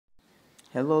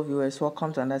Hello viewers,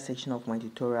 welcome to another section of my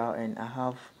tutorial, and I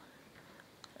have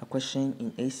a question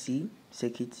in AC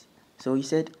circuit. So he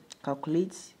said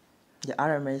calculate the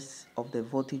RMS of the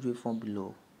voltage waveform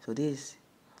below. So this is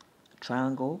a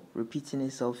triangle repeating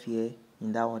itself here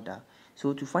in that order.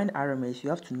 So to find RMS, you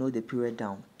have to know the period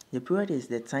down. The period is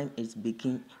the time it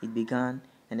began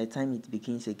and the time it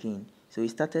begins again. So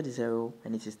it started 0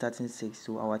 and it is starting 6.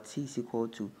 So our t is equal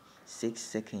to 6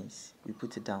 seconds. We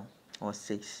put it down, or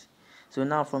 6. So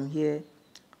now from here,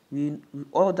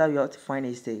 all that we have to find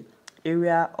is the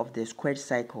area of the squared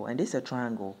cycle, and this is a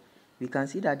triangle. We can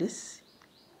see that this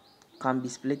can be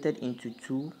splitted into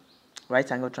two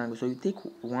right angle triangles. So you take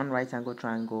one right angle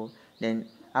triangle, then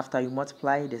after you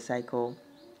multiply the cycle,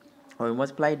 or you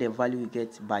multiply the value you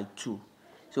get by 2.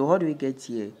 So how do we get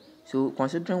here? So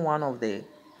considering one of the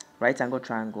right angle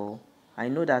triangle, I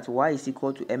know that y is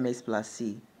equal to mx plus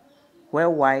c, where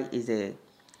y is a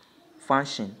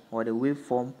function or the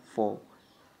waveform for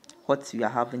what we are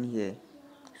having here.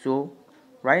 So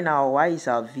right now y is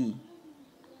our v,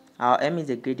 our m is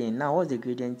the gradient. Now what's the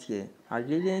gradient here? Our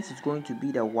gradient is going to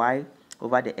be the y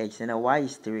over the x, and the y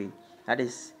is 3. That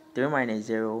is 3 minus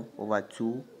 0 over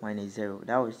 2 minus 0.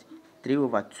 That was 3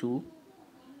 over 2.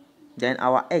 Then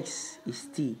our x is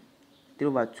t, 3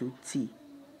 over 2 t.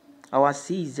 Our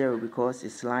c is 0 because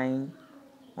it's lying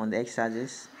on the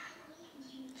x-axis.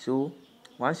 So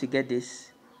once you get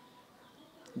this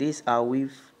is our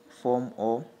waveform,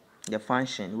 or the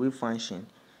function, wave function.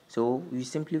 So we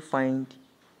simply find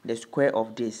the square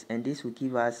of this, and this will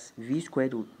give us v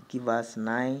squared, will give us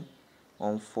 9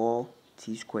 on 4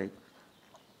 t squared.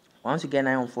 Once you get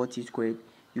 9 on 4 t squared,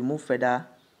 you move further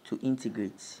to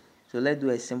integrate. So let's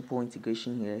do a simple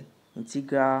integration here.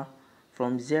 Integral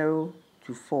from 0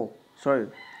 to 4, sorry,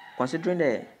 considering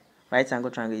the right angle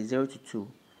triangle is 0 to 2,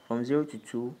 from 0 to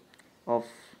 2 of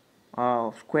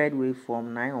squared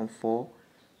waveform 9 on 4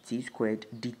 t squared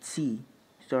dt,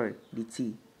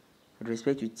 dt with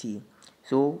respect to t.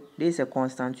 So this is a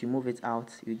constant, you move it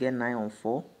out, you get 9 on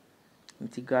 4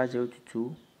 integral 0 to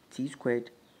 2 t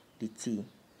squared dt.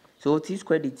 So t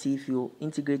squared dt, if you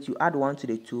integrate, you add 1 to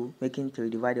the 2, making 3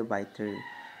 divided by 3.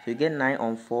 So you get 9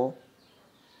 on 4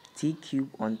 t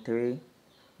cubed on 3,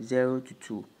 0 to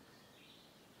 2.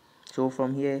 So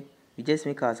from here, we just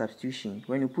make our substitution.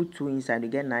 When you put 2 inside, you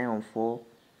get 9 on 4,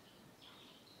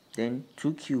 then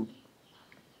 2 cubed,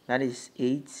 that is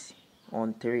 8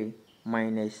 on 3,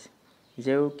 minus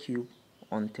 0 cubed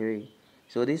on 3.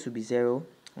 So this will be 0.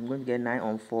 I'm going to get 9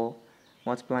 on 4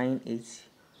 multiplying 8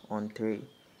 on 3.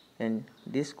 And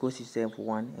this goes itself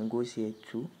 1 and goes here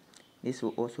 2. This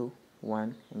will also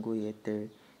 1 and go here 3.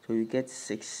 So you get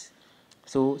 6.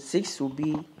 So 6 will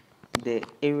be the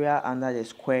area under the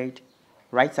squared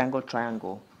right angle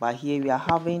triangle. But here we are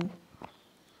having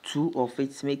 2 of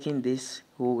it, making this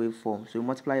whole waveform. So we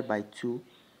multiply it by 2.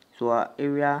 So our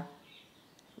area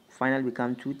finally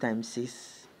become 2 times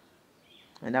 6,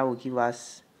 and that will give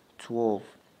us 12.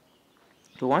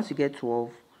 So once you get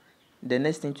 12, the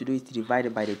next thing to do is to divide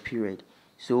it by the period.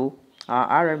 So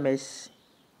our RMS,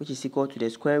 which is equal to the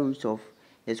square root of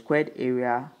the squared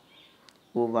area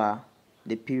over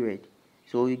the period.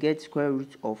 So you get square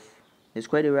root of the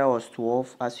squared area was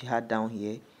 12 as we had down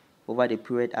here, over the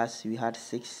period as we had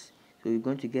 6. So you're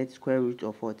going to get square root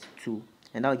of what? 2,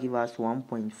 and that will give us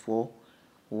 1.414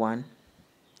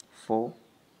 or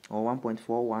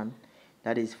 1.41,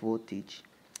 that is voltage.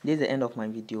 This is the end of my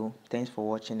video. Thanks for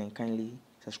watching, and kindly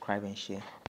subscribe and share.